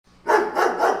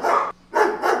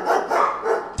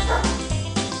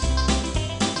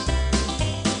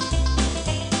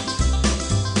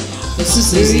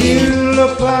This is Do Izzy. you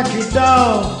look like your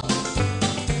dog?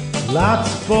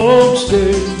 Lots of folks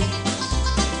do.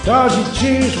 'Cause you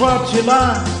choose what you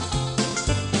like.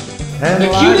 And The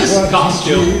like cutest what you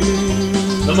costume.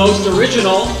 choose. The most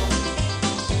original.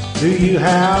 Do you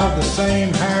have the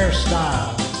same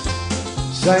hairstyle?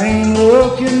 Same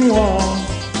looking walk?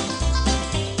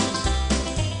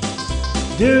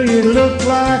 Do you look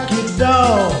like your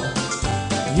dog?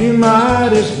 You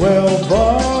might as well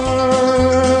bark.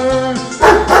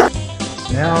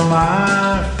 Now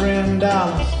my friend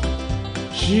Alice,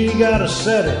 she got a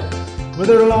setter with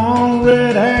her long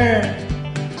red hair.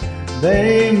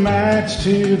 They match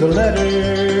to the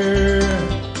letter.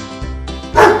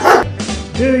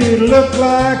 Do you look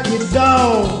like your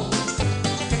dog?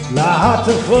 Lots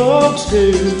of folks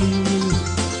do.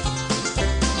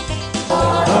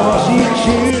 'Cause you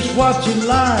choose what you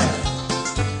like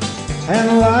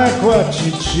and like what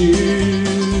you choose.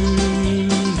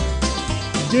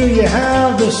 Do you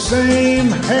have the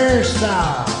same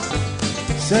hairstyle?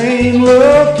 Same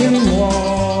looking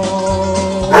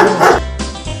walk?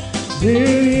 Do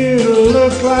you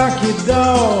look like your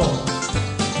dog?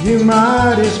 You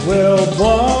might as well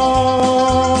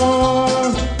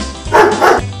bark.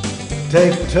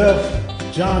 Take tough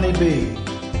Johnny B.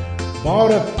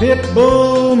 Bought a pit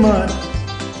bull mutt.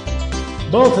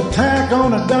 Both attack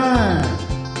on a dime.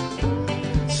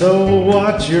 So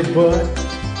watch your butt.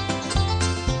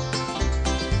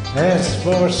 As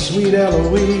for sweet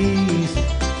Eloise,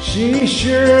 she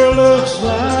sure looks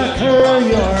like her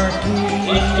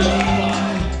Yorkie.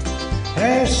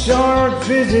 Has short,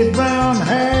 frizzy brown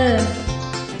hair,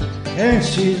 and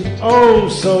she's oh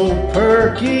so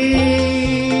perky.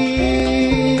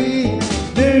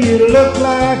 Do you look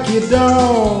like your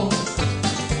dog?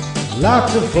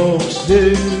 Lots of folks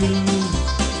do.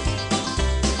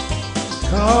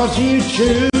 'Cause you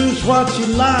choose what you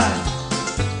like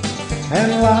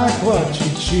and like what you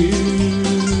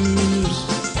choose.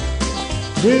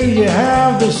 Do you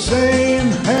have the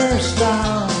same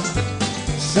hairstyle?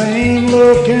 Same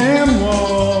look and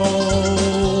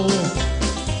walk?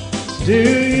 Do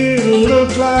you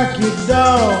look like your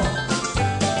dog?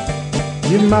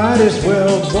 You might as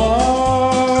well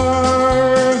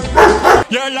bark.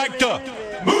 You like to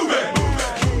move it.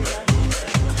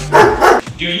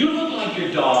 Do you look like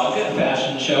your dog?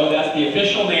 Fashion show. That's the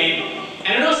official name.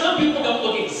 And I know some people don't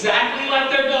look exactly like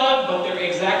their dog, but they're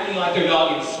exactly like their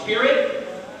dog in spirit,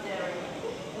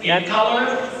 in color,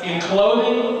 in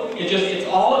clothing. It's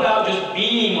all about just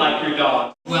being like your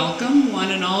dog. Welcome, one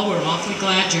and all. We're awfully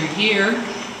glad you're here.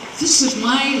 This is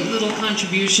my little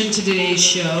contribution to today's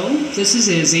show. This is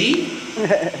Izzy,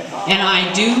 and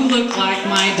I do look like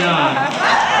my dog.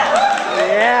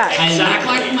 Yeah. I look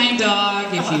like my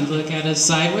dog if you look at us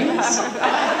sideways.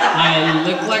 I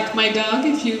look like my dog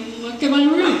if you look at my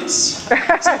roots. So,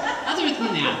 other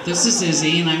than that, this is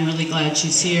Izzy, and I'm really glad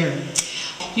she's here.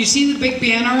 You see the big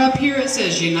banner up here? It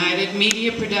says United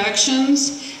Media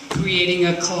Productions, creating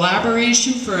a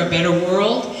collaboration for a better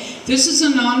world. This is a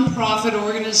nonprofit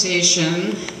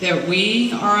organization that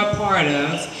we are a part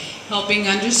of, helping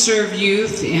underserved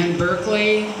youth in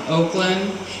Berkeley,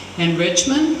 Oakland, and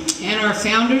Richmond. And our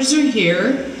founders are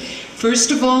here.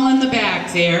 First of all, in the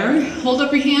back there, hold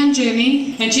up your hand,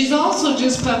 Jenny. And she's also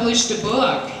just published a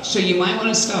book, so you might want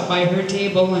to stop by her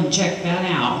table and check that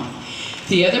out.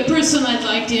 The other person I'd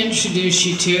like to introduce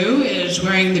you to is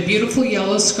wearing the beautiful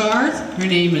yellow scarf. Her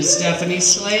name is Stephanie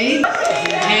Slade,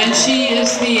 and she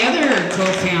is the other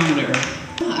co-founder.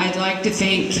 I'd like to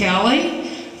thank Kelly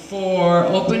for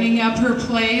opening up her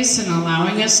place and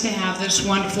allowing us to have this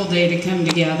wonderful day to come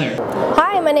together.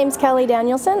 Hi, my name's Kelly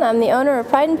Danielson. I'm the owner of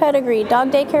Pride and Pedigree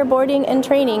Dog Daycare Boarding and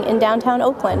Training in downtown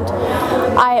Oakland.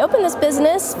 I opened this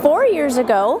business 4 years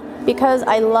ago because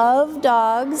I love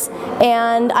dogs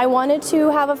and I wanted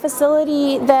to have a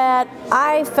facility that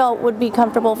I felt would be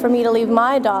comfortable for me to leave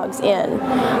my dogs in.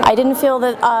 I didn't feel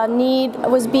that a need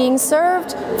was being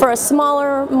served for a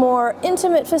smaller, more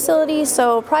intimate facility,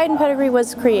 so Pride and Pedigree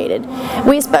was created.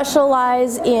 We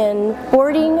specialize in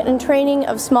boarding and training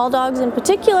of small dogs in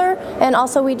particular, and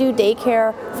also we do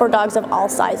daycare for dogs of all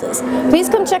sizes. Please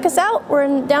come check us out. We're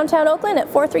in downtown Oakland at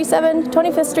 437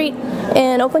 25th Street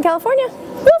in Oakland, California.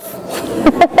 Woof!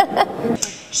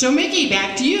 So Mickey,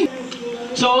 back to you.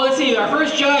 So let's see, our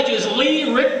first judge is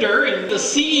Lee Richter, and the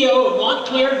CEO of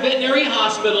Montclair Veterinary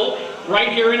Hospital right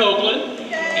here in Oakland.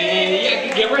 And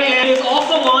yeah, give her a hand. Is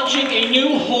also launching a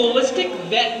new holistic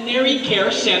veterinary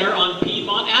care center on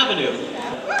Piedmont Avenue.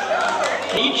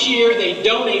 Each year they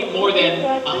donate more than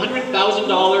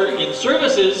 $100,000 in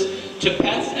services to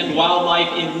pets and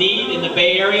wildlife in need in the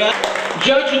Bay Area.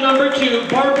 Judge number 2,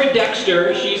 Barbara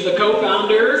Dexter. She's the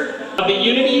co-founder of the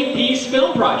Unity Peace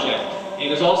Film Project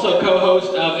and is also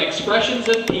co-host of Expressions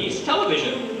of Peace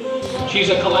Television. She's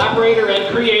a collaborator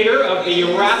and creator of the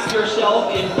Wrap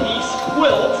Yourself in Peace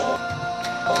quilt,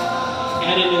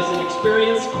 and is an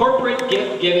experienced corporate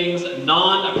gift-giving's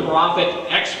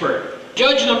non-profit expert.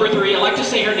 Judge number 3, I like to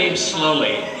say her name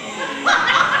slowly.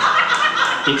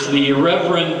 It's the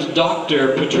Reverend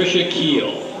Dr. Patricia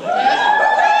Keel.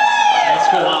 That's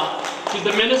cool. She's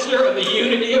the minister of the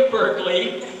Unity of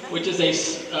Berkeley, which is a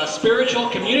spiritual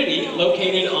community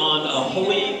located on a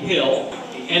holy hill.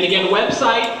 And again,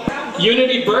 website,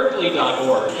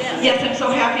 unityberkeley.org. Yes, I'm so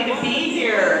happy to be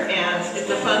here. And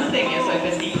the fun thing is I've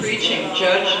been preaching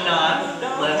judge not,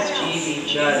 lest ye be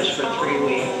judged for 3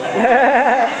 weeks.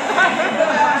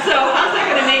 So how's that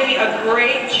going to make me a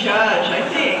great judge? I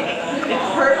think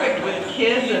it's perfect with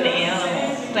kids and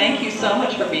animals. Thank you so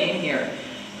much for being here.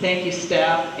 Thank you,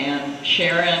 staff, and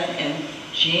Sharon and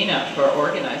Gina for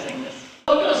organizing this.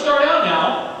 We're going to start out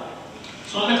now.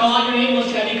 So I'm going to call out your name.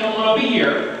 Let's have you come on over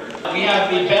here. We have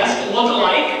the best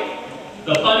look-alike,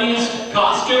 the funniest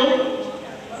costume,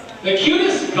 the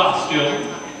cutest costume,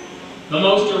 the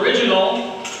most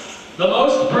original, the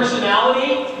most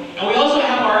personality, and we also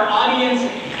have our audience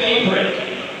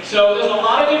favorite. So there's a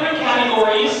lot of different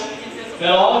categories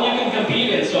that all of you can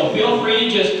compete in, so feel free,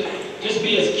 just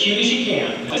be as cute as you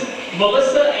can.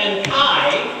 Melissa and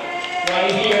Kai,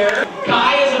 right here.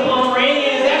 Kai is a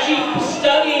Pomeranian, is actually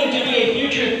studying to be a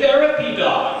future therapy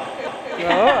dog.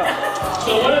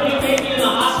 So one of you may be in the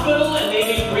hospital and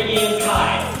maybe bringing in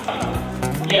Kai.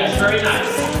 Yes, very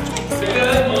nice.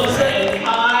 Good, Melissa and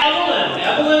Kai.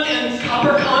 Evelyn and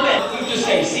Copper Comet. We just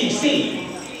say CC.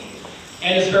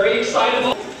 And is very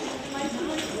excitable.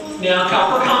 Now,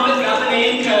 Copper Comet got the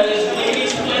name because when we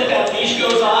split, that leash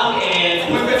goes off and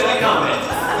quicker than a comet.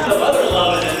 Some other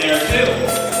loving in there too.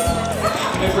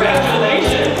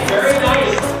 Congratulations, very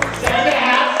nice. Santa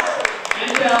hats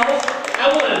and bells.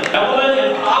 Evelyn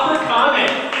and Copper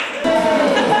Comet.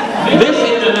 This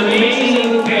is an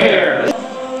amazing pair.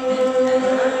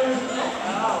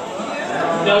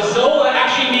 Now Zola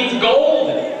actually means gold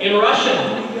in Russian.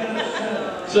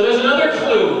 So there's another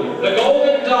clue. The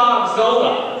golden dog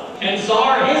Zola. And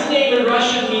Tsar, his name in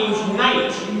Russian means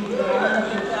night.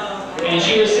 And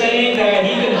she was saying that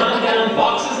he can hunt down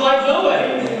foxes like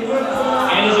nobody.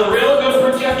 And is a real good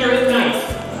protector at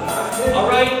night. All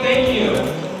right, thank you.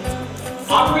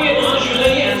 Aubrey and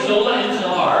Anjali and Zola and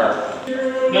Tsar.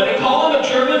 Now they call him a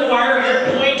German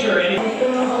wire-haired pointer,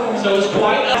 and so it's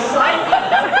quite a sight.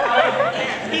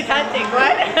 He's hunting,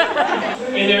 what?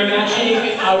 And they're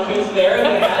matching outfits there.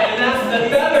 And that's the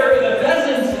feather, the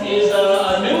pheasant, is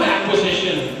a new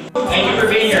acquisition. Thank you for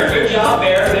being here. Good job,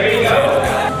 Bear. There you go.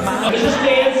 This is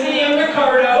Nancy and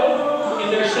Ricardo in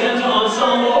their Santa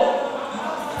ensemble.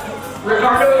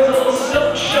 Ricardo is a little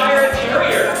Silkshire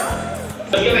Terrier.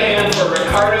 Let's give a hand for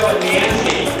Ricardo and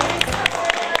Nancy.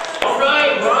 All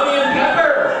right, Ronnie and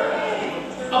Pepper.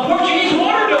 A Portuguese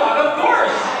water dog, of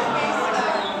course.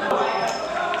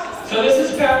 So this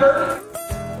is Pepper.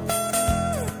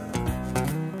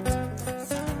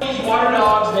 These water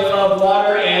dogs, they love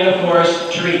water and, of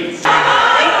course, treats.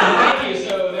 Thank you.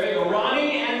 So there you go,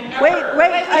 Ronnie and Pepper.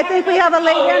 Wait, I think we have a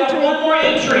late entry. One more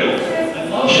entry.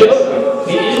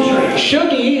 The entry.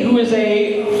 Shuggy, who is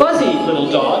a fuzzy little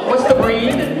dog. What's the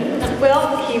breed?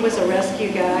 Well, he was a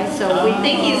rescue guy, so we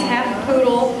think he's half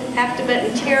poodle, half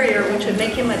Tibetan Terrier, which would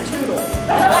make him a toodle.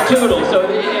 Toodle. So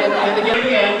and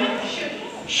again,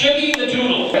 Shuggy the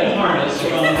Toodle. And harness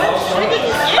from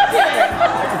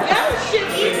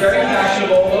She's very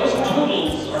fashionable. Those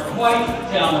Toodles are quite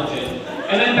talented.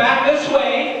 And then back this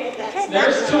way,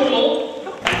 there's Toodle.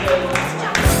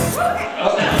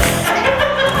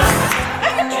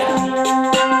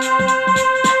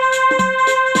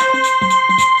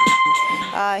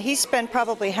 He spent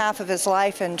probably half of his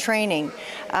life in training.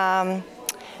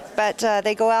 But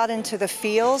they go out into the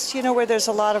fields, you know, where there's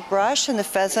a lot of brush, and the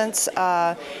pheasants,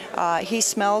 he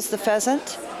smells the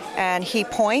pheasant, and he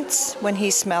points when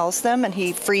he smells them, and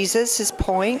he freezes his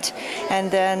point, and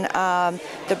then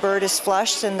the bird is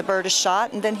flushed and the bird is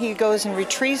shot, and then he goes and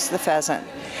retrieves the pheasant.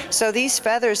 So these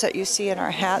feathers that you see in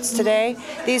our hats today,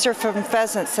 these are from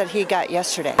pheasants that he got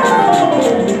yesterday.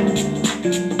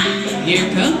 Here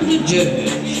comes the judge.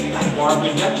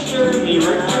 Barbara Dexter, Lee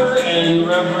Richter, and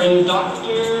Reverend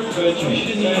Dr.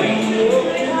 Patricia Keel,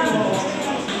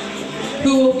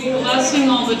 Who will be blessing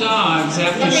all the dogs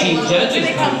after she judges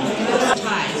them.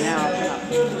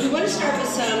 We want to start with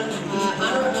some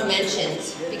honorable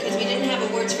mentions because we didn't have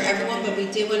awards for everyone, but we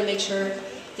do want to make sure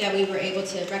that we were able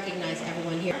to recognize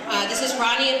everyone here. This is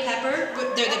Ronnie and Pepper.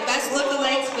 They're the best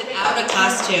lookalikes without a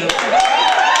costume.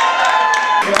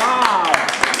 Wow.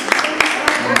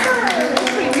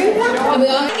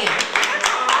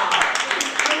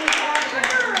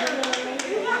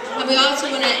 And we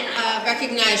also want to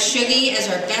recognize Shuggy as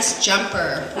our best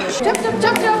jumper. Jump, jump,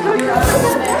 jump, jump.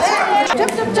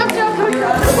 Jump, jump, jump, jump.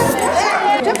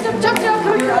 Jump, jump, jump, jump.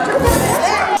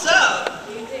 So,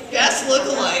 best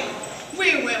lookalike,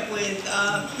 we went with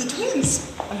the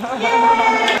twins.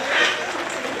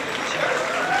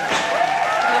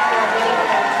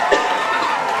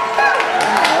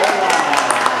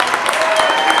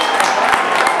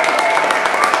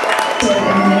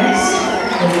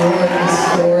 Award is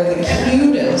for the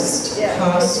cutest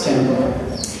costume,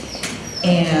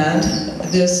 and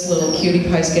this little cutie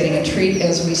pie is getting a treat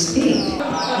as we speak.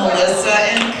 Melissa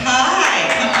and Kai,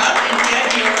 come up and get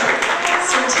your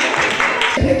certificate.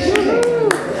 Thank you.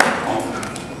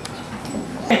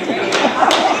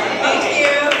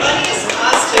 Funniest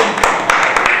costume.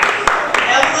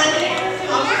 Evelyn,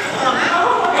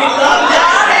 we love that.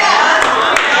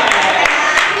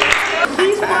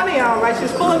 She's funny, all right.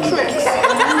 She's full of tricks.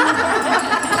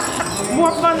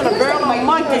 More fun than a girl on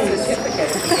monkeys.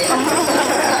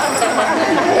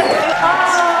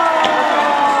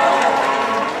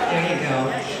 There you go.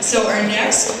 So our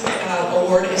next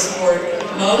award is for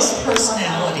most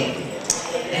personality,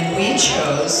 and we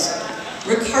chose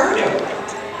Ricardo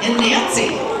and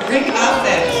Nancy. Bring up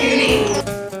that cutie.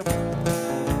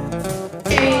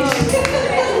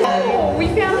 We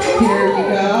found him. Here we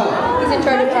go. He's in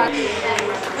charge of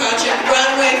Project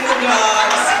Runway for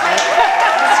Dogs.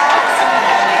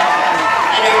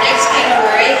 And our next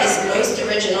category is most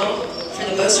original, for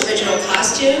the most original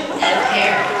costume and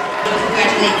hair. We'll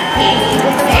congratulate Amy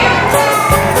and hair.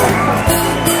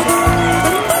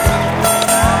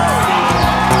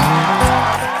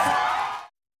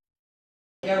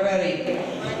 Get ready.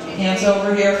 Hands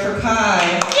over here for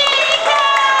Kai.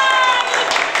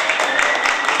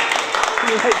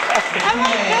 Okay,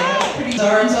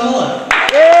 Zarzola.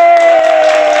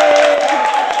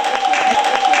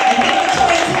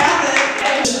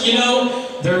 You know,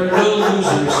 there are no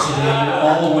losers today,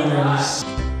 all winners.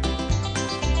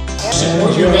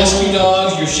 Support your rescue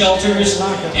dogs, your shelters,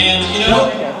 and you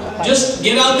know, just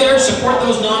get out there, support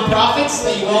those nonprofits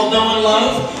that you all know and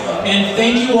love, and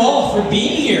thank you all for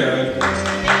being here.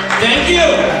 Thank you.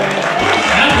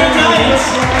 Have a good night.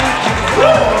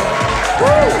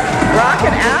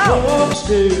 Rocking out. Folks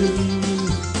do,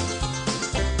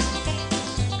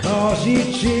 'cause you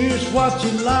choose what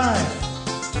you like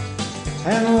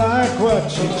and like what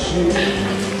you choose.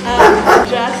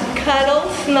 Just cuddle,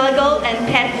 snuggle, and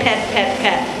pet, pet, pet,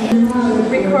 pet.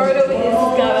 Ricardo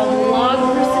has got a lot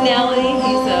of personality.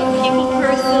 He's a people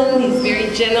person. He's very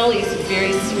gentle. He's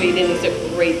very sweet, and he's a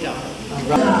great dog.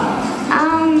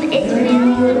 It's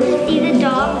really good to see the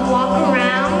dogs walk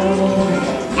around,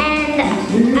 and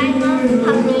I love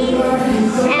puppies,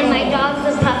 and my dog's a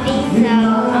puppy,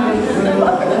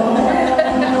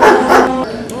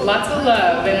 Lots of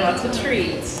love and lots of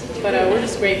treats, but we're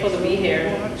just grateful to be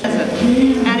here.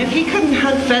 And if he couldn't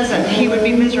hunt pheasant, he would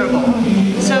be miserable.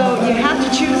 So you have to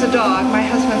choose a dog, my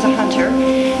husband's a hunter,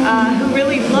 who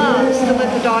really loves to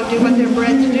let the dog do what they're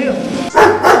bred to do.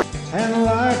 And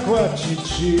like what you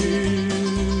choose.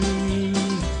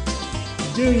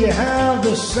 Do you have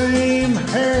the same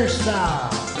hairstyle,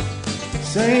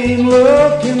 same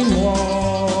look and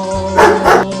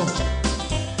walk?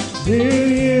 Do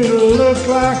you look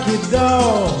like your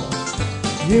dog?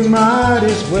 You might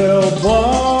as well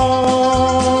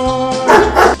bark.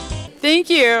 Thank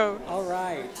you.